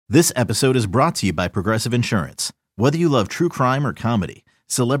This episode is brought to you by Progressive Insurance. Whether you love true crime or comedy,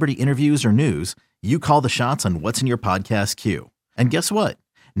 celebrity interviews or news, you call the shots on what's in your podcast queue. And guess what?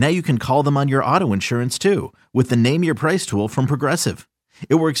 Now you can call them on your auto insurance too with the Name Your Price tool from Progressive.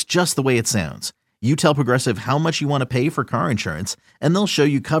 It works just the way it sounds. You tell Progressive how much you want to pay for car insurance, and they'll show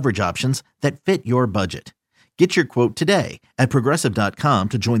you coverage options that fit your budget. Get your quote today at Progressive.com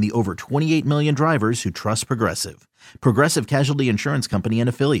to join the over 28 million drivers who trust Progressive. Progressive Casualty Insurance Company and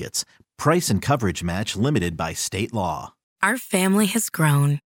Affiliates. Price and coverage match limited by state law. Our family has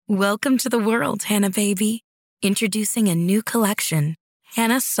grown. Welcome to the world, Hannah baby. Introducing a new collection,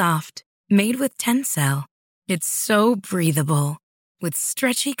 Hannah Soft, made with Tencel. It's so breathable, with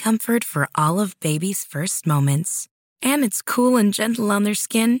stretchy comfort for all of baby's first moments. And it's cool and gentle on their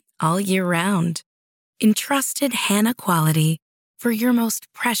skin all year round. Entrusted Hannah quality for your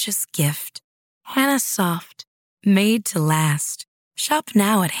most precious gift. Hannah Soft, made to last. Shop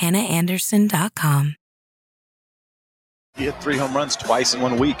now at hannahanderson.com. He hit 3 home runs twice in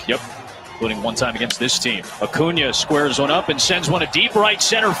 1 week. Yep, including one time against this team. Acuna squares one up and sends one to deep right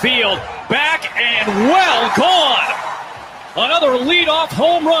center field. Back and well gone. Another leadoff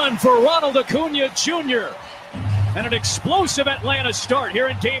home run for Ronald Acuna Jr. And an explosive Atlanta start here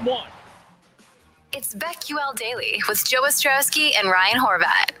in Game 1. It's BetQL Daily with Joe Ostrowski and Ryan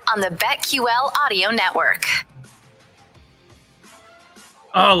Horvat on the BetQL Audio Network.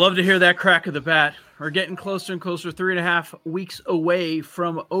 Oh, love to hear that crack of the bat. We're getting closer and closer, 3.5 weeks away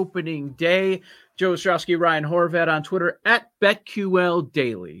from opening day. Joe Ostrowski, Ryan Horvat on Twitter at BetQL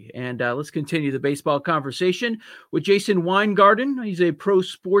Daily. And let's continue the baseball conversation with Jason Weingarten. He's a pro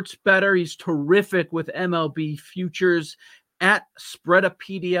sports bettor. He's terrific with MLB futures at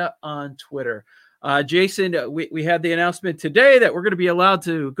Spreadopedia on Twitter. Jason, we had the announcement today that we're going to be allowed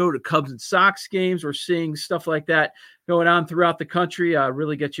to go to Cubs and Sox games. We're seeing stuff like that going on throughout the country.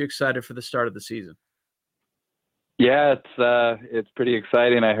 Really get you excited for the start of the season. Yeah, it's pretty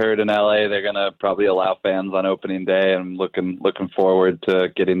exciting. I heard in LA they're going to probably allow fans on opening day. I'm looking forward to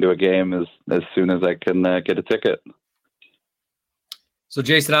getting to a game as soon as I can get a ticket. So,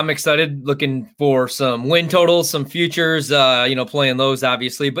 Jason, I'm excited, looking for some win totals, some futures, playing those,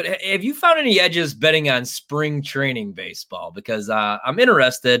 obviously. But have you found any edges betting on spring training baseball? Because I'm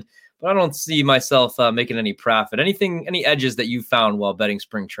interested, but I don't see myself making any profit. Any edges that you found while betting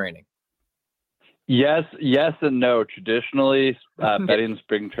spring training? Yes and no. Traditionally, betting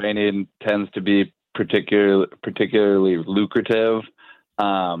spring training tends to be particularly lucrative.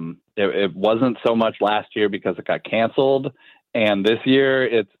 It wasn't so much last year because it got canceled. And this year,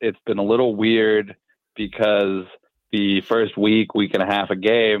 it's been a little weird because the first week and a half of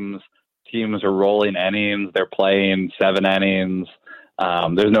games, teams are rolling innings. They're playing 7 innings.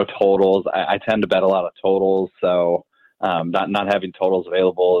 There's no totals. I tend to bet a lot of totals, so not having totals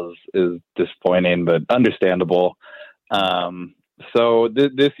available is disappointing, but understandable. So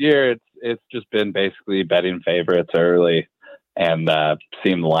this year, it's just been basically betting favorites early and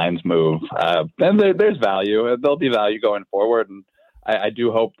seeing the lines move. And there's value. There'll be value going forward. And I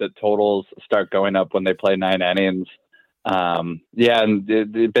do hope that totals start going up when they play 9 innings. And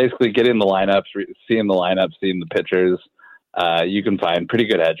basically getting the lineups, seeing the pitchers, you can find pretty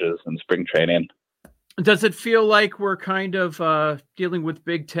good edges in spring training. Does it feel like we're kind of dealing with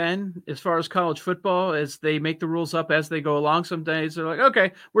Big Ten as far as college football as they make the rules up as they go along? Some days they're like,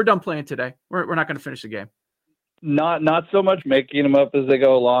 okay, we're done playing today. We're not going to finish the game. Not so much making them up as they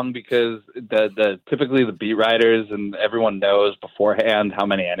go along, because typically the beat writers and everyone knows beforehand how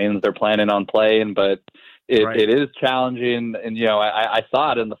many innings they're planning on playing, but it is challenging. And, I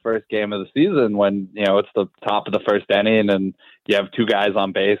saw it in the first game of the season when, it's the top of the first inning and you have 2 guys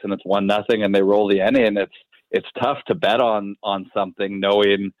on base and it's 1-0 and they roll the inning. It's tough to bet on something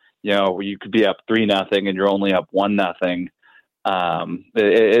knowing, you could be up 3-0 and you're only up 1-0.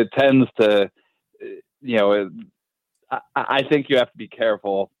 It tends to, I think you have to be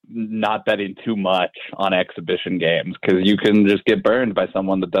careful not betting too much on exhibition games, because you can just get burned by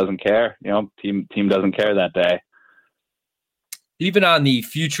someone that doesn't care. Team doesn't care that day. Even on the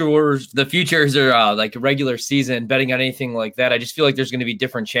futures are like regular season, betting on anything like that, I just feel like there's going to be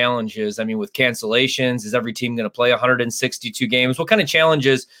different challenges. I mean, with cancellations, is every team going to play 162 games? What kind of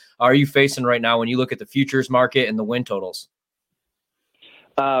challenges are you facing right now when you look at the futures market and the win totals?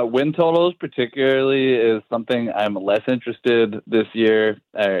 Win totals particularly is something I'm less interested in this year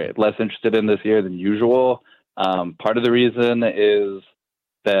than usual. Part of the reason is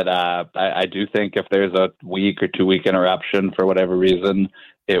that I do think if there's a week or 2 week interruption for whatever reason,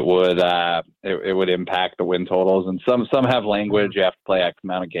 it would impact the win totals. And some have language, you have to play X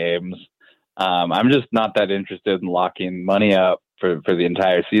amount of games. I'm just not that interested in locking money up for the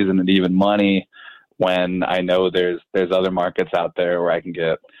entire season and even money when I know there's other markets out there where I can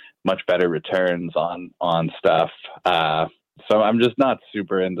get much better returns on stuff. So I'm just not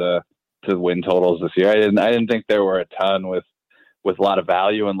super into win totals this year. I didn't think there were a ton with a lot of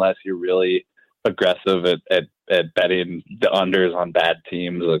value unless you're really aggressive at betting the unders on bad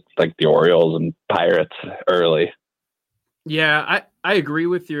teams like the Orioles and Pirates early. Yeah, I agree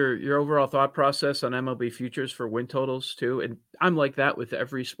with your overall thought process on MLB futures for win totals too. And I'm like that with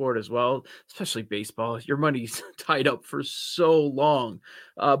every sport as well, especially baseball. Your money's tied up for so long.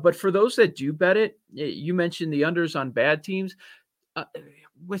 But for those that do bet it, you mentioned the unders on bad teams.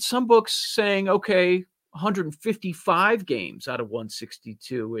 With some books saying, okay, 155 games out of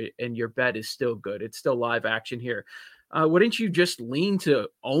 162, and your bet is still good. It's still live action here. Wouldn't you just lean to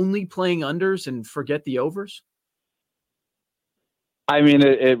only playing unders and forget the overs? I mean,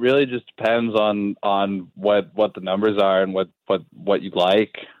 it really just depends on what the numbers are and what you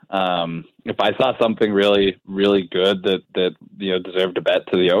like. If I saw something really, really good that deserved to bet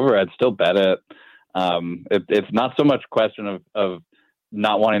to the over, I'd still bet it. It's not so much question of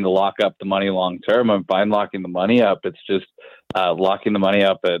not wanting to lock up the money long term. I'm fine locking the money up. It's just locking the money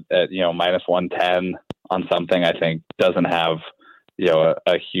up at minus 110 on something I think doesn't have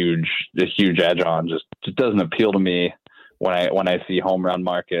a huge edge on. Just doesn't appeal to me when I see home run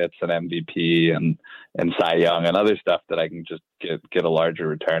markets and MVP and Cy Young and other stuff that I can just get a larger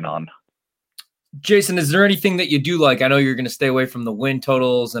return on. Jason, is there anything that you do like? I know you're going to stay away from the win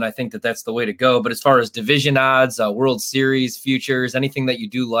totals, and I think that that's the way to go. But as far as division odds, World Series futures, anything that you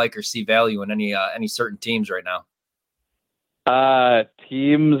do like or see value in any certain teams right now?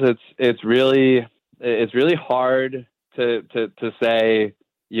 Teams, it's really hard to say,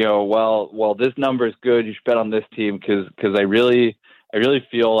 well, this number is good, you should bet on this team, because I really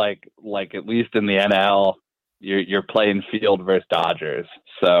feel like at least in the NL, you're playing field versus Dodgers.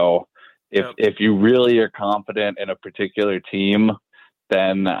 So if you really are confident in a particular team,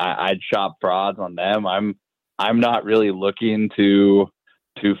 then I'd shop frauds on them. I'm not really looking to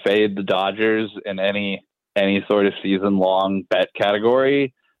fade the Dodgers in any sort of season long bet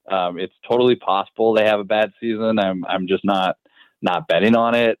category. It's totally possible they have a bad season. I'm just not betting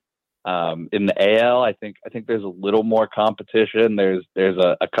on it. In the AL, I think there's a little more competition. There's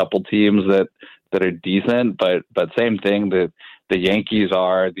a couple teams that are decent, but same thing. The Yankees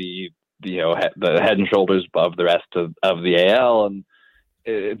are the head and shoulders above the rest of the AL, and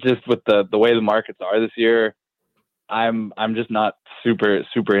just with the way the markets are this year, I'm just not super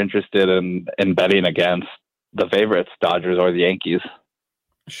interested in betting against the favorites, Dodgers or the Yankees.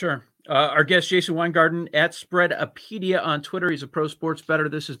 Sure. Our guest, Jason Weingarten, at Spreadopedia on Twitter. He's a pro sports bettor.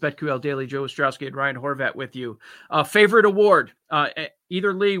 This is BetQL Daily. Joe Ostrowski and Ryan Horvat with you. Favorite award,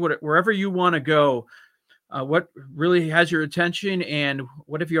 either league, wherever you want to go. What really has your attention, and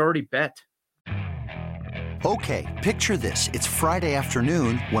what have you already bet? Okay, picture this. It's Friday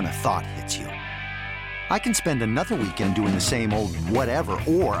afternoon when a thought hits you. I can spend another weekend doing the same old whatever,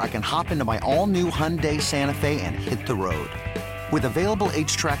 or I can hop into my all-new Hyundai Santa Fe and hit the road. With available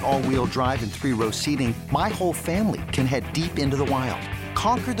H-Track all-wheel drive and 3-row seating, my whole family can head deep into the wild.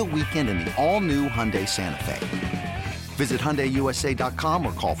 Conquer the weekend in the all-new Hyundai Santa Fe. Visit HyundaiUSA.com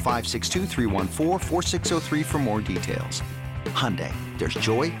or call 562-314-4603 for more details. Hyundai, there's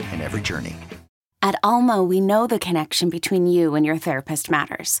joy in every journey. At Alma, we know the connection between you and your therapist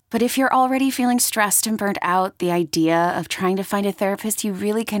matters. But if you're already feeling stressed and burnt out, the idea of trying to find a therapist you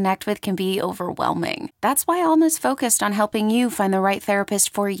really connect with can be overwhelming. That's why Alma's focused on helping you find the right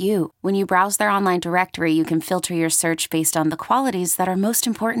therapist for you. When you browse their online directory, you can filter your search based on the qualities that are most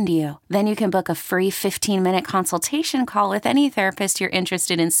important to you. Then you can book a free 15-minute consultation call with any therapist you're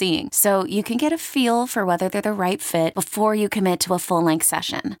interested in seeing, so you can get a feel for whether they're the right fit before you commit to a full-length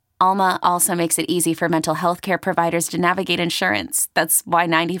session. Alma also makes it easy for mental health care providers to navigate insurance. That's why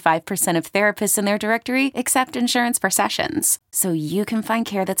 95% of therapists in their directory accept insurance for sessions, so you can find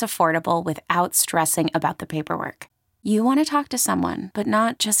care that's affordable without stressing about the paperwork. You want to talk to someone, but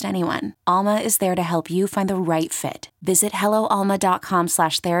not just anyone. Alma is there to help you find the right fit. Visit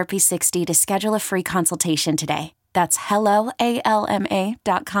helloalma.com/therapy60 to schedule a free consultation today. That's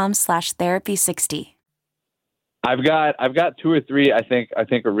helloalma.com/therapy60. I've got 2 or 3 I think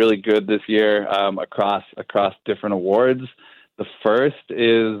are really good this year across different awards. The first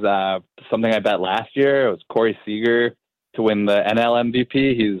is something I bet last year. It was Corey Seager to win the NL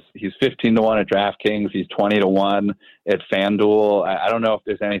MVP. He's 15-1 at DraftKings. He's 20-1 at FanDuel. I don't know if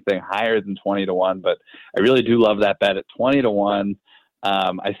there's anything higher than 20-1, but I really do love that bet at 20-1.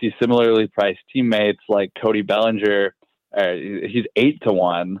 I see similarly priced teammates like Cody Bellinger. He's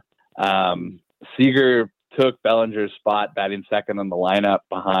 8-1. Seager took Bellinger's spot, batting second in the lineup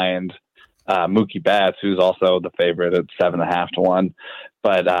behind Mookie Betts, who's also the favorite at 7.5 to 1.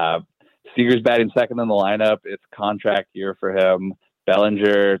 But Seager's batting second in the lineup. It's a contract year for him.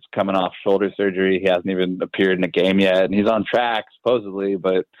 Bellinger's coming off shoulder surgery. He hasn't even appeared in a game yet, and he's on track supposedly.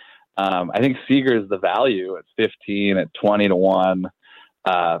 But I think Seager's the value at 15, at 20 to 1.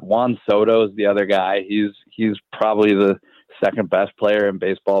 Juan Soto's the other guy. He's probably the second best player in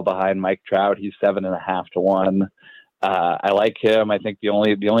baseball behind Mike Trout. He's 7.5 to 1. I like him. I think the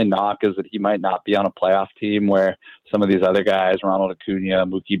only knock is that he might not be on a playoff team where some of these other guys, Ronald Acuna,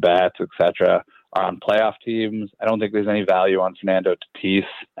 Mookie Betts, etc., are on playoff teams. I don't think there's any value on Fernando Tatis.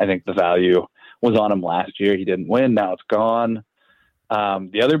 I think the value was on him last year. He didn't win. Now it's gone.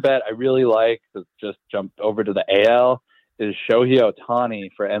 The other bet I really like that just jumped over to the AL is Shohei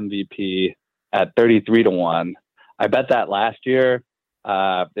Ohtani for MVP at 33 to 1. I bet that last year.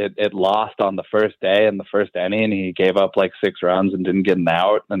 It lost on the first day in the first inning. He gave up like 6 runs and didn't get an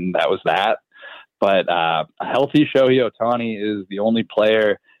out, and that was that. But a healthy Shohei Ohtani is the only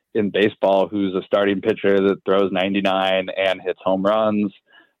player in baseball who's a starting pitcher that throws 99 and hits home runs.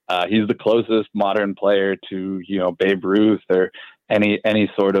 He's the closest modern player to, Babe Ruth or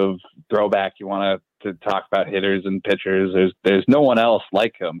any sort of throwback you want to talk about hitters and pitchers. There's no one else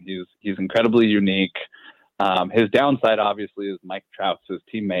like him. He's incredibly unique. His downside obviously is Mike Trout's his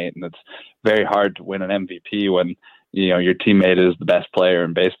teammate, and it's very hard to win an MVP when your teammate is the best player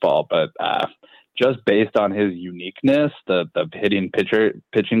in baseball. But just based on his uniqueness, the hitting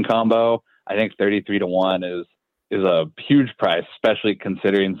pitching combo, I think 33 to 1 is a huge price, especially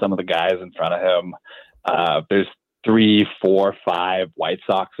considering some of the guys in front of him. There's 3, 4, 5 White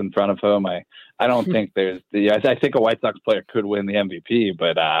Sox in front of him. I don't think I think a White Sox player could win the MVP,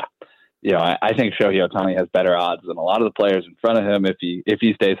 but I think Shohei Ohtani has better odds than a lot of the players in front of him if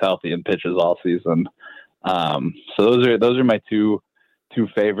he stays healthy and pitches all season. So those are my two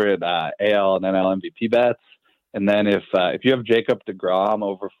favorite AL and NL MVP bets. And then if you have Jacob deGrom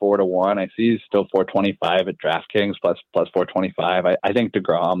over 4 to 1, I see he's still 425 at DraftKings plus 425. I think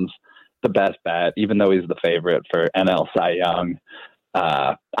deGrom's the best bet, even though he's the favorite for NL Cy Young.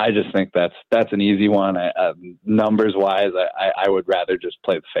 I just think that's an easy one. Numbers wise, I would rather just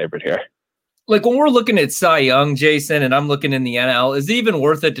play the favorite here. Like when we're looking at Cy Young, Jason, and I'm looking in the NL, is it even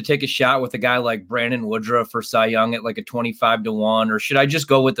worth it to take a shot with a guy like Brandon Woodruff for Cy Young at like a 25 to 1, or should I just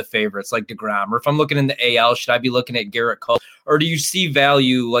go with the favorites like deGrom? Or if I'm looking in the AL, should I be looking at Garrett Cole? Or do you see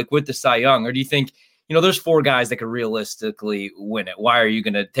value like with the Cy Young? Or do you think, there's 4 guys that could realistically win it? Why are you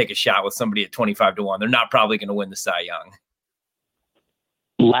going to take a shot with somebody at 25 to 1? They're not probably going to win the Cy Young.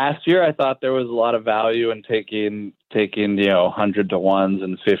 Last year, I thought there was a lot of value in taking 100 to 1s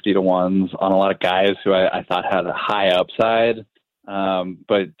and 50 to 1s on a lot of guys who I thought had a high upside.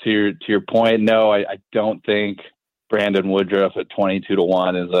 But to your point, no, I don't think Brandon Woodruff at 22 to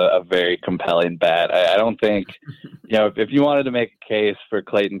 1 is a very compelling bet. I don't think, if you wanted to make a case for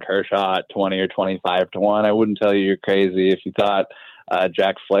Clayton Kershaw at 20 or 25 to 1, I wouldn't tell you you're crazy. If you thought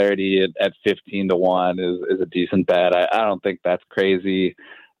Jack Flaherty at 15 to 1 is a decent bet, I don't think that's crazy.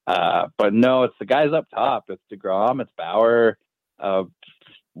 But no, it's the guys up top. It's deGrom, it's Bauer.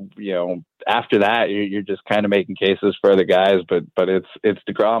 After that, you're just kind of making cases for other guys. But it's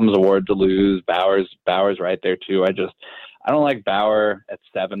deGrom's award to lose. Bauer's right there too. I don't like Bauer at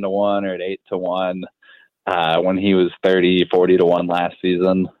 7 to 1 or at 8 to 1 when he was 30, 40 to 1 last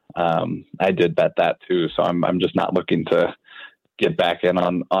season. I did bet that too. So I'm just not looking to get back in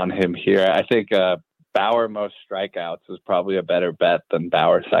on him here. I think Bauer most strikeouts is probably a better bet than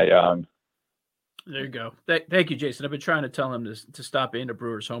Bauer Cy Young. There you go. Thank you, Jason. I've been trying to tell him to stop being a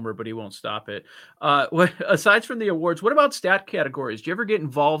Brewers homer, but he won't stop it. Aside from the awards, what about stat categories? Do you ever get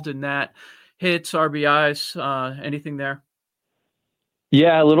involved in that? Hits, RBIs, anything there?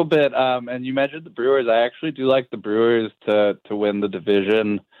 Yeah, a little bit. And you mentioned the Brewers. I actually do like the Brewers to win the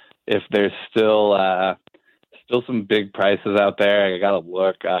division if there's still some big prices out there. I got to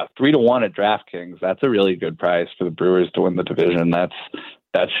look. 3 to 1 at DraftKings. That's a really good price for the Brewers to win the division.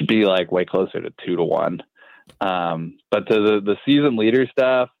 That should be like way closer to 2 to 1. But to the season leader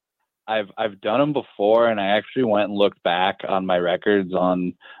stuff, I've done them before, and I actually went and looked back on my records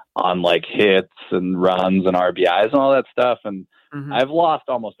on like hits and runs and RBIs and all that stuff, and I've lost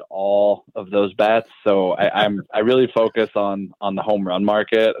almost all of those bets. So I really focus on the home run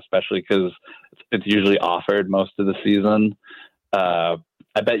market, especially because it's usually offered most of the season. I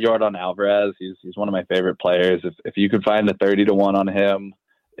bet Yordan Alvarez. He's one of my favorite players. If you could find a 30 to 1 on him,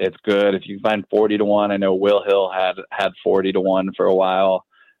 it's good. If you can find 40 to 1, I know Will Hill had 40 to 1 for a while.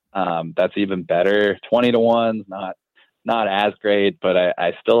 That's even better. 20 to 1's not as great, but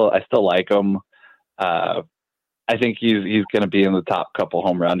I still like him. I think he's going to be in the top couple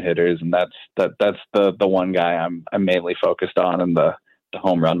home run hitters, and that's the one guy I'm mainly focused on in the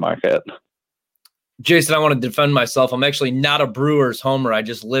home run market. Jason, I want to defend myself. I'm actually not a Brewers homer. I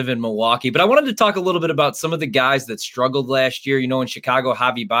just live in Milwaukee. But I wanted to talk a little bit about some of the guys that struggled last year. In Chicago,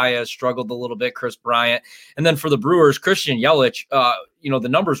 Javi Baez struggled a little bit, Chris Bryant. And then for the Brewers, Christian Yelich, the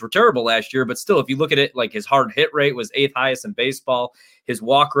numbers were terrible last year. But still, if you look at it, like his hard hit rate was 8th highest in baseball. His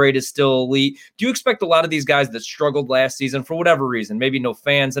walk rate is still elite. Do you expect a lot of these guys that struggled last season for whatever reason, maybe no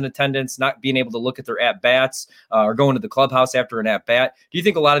fans in attendance, not being able to look at their at-bats or going to the clubhouse after an at-bat, do you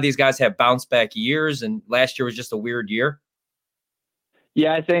think a lot of these guys have bounce-back years and last year was just a weird year?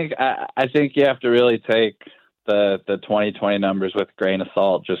 Yeah, I think you have to really take the 2020 numbers with a grain of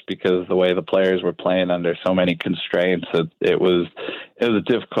salt, just because the way the players were playing under so many constraints. It was a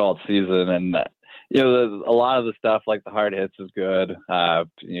difficult season, and a lot of the stuff like the hard hits is good.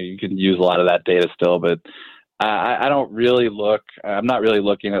 You can use a lot of that data still, but I'm not really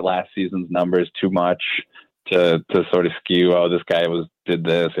looking at last season's numbers too much to sort of skew, this guy did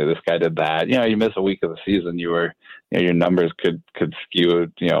this or this guy did that. You miss a week of the season, your numbers could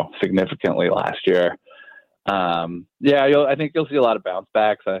skew, significantly last year. I think you'll see a lot of bounce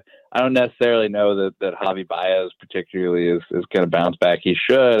backs. I don't necessarily know that Javi Baez particularly is going to bounce back. He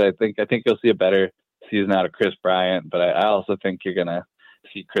should. I think you'll see a better season out of Chris Bryant, but I also think you're going to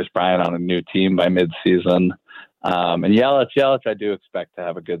see Chris Bryant on a new team by mid-season. And Yelich, I do expect to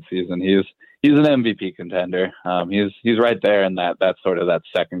have a good season. He's an MVP contender. He's right there in that sort of that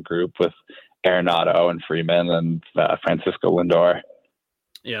second group with Arenado and Freeman and Francisco Lindor.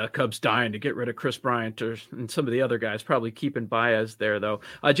 Yeah, Cubs dying to get rid of Chris Bryant and some of the other guys, probably keeping Baez there, though.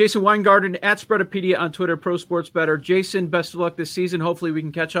 Jason Weingarten at Spreadopedia on Twitter, Pro Sports Better. Jason, best of luck this season. Hopefully we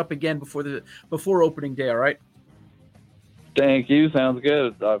can catch up again before opening day, all right? Thank you. Sounds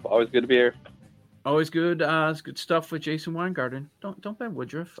good. Always good to be here. Always good. It's good stuff with Jason Weingarten. Don't bet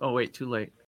Woodruff. Oh, wait, too late.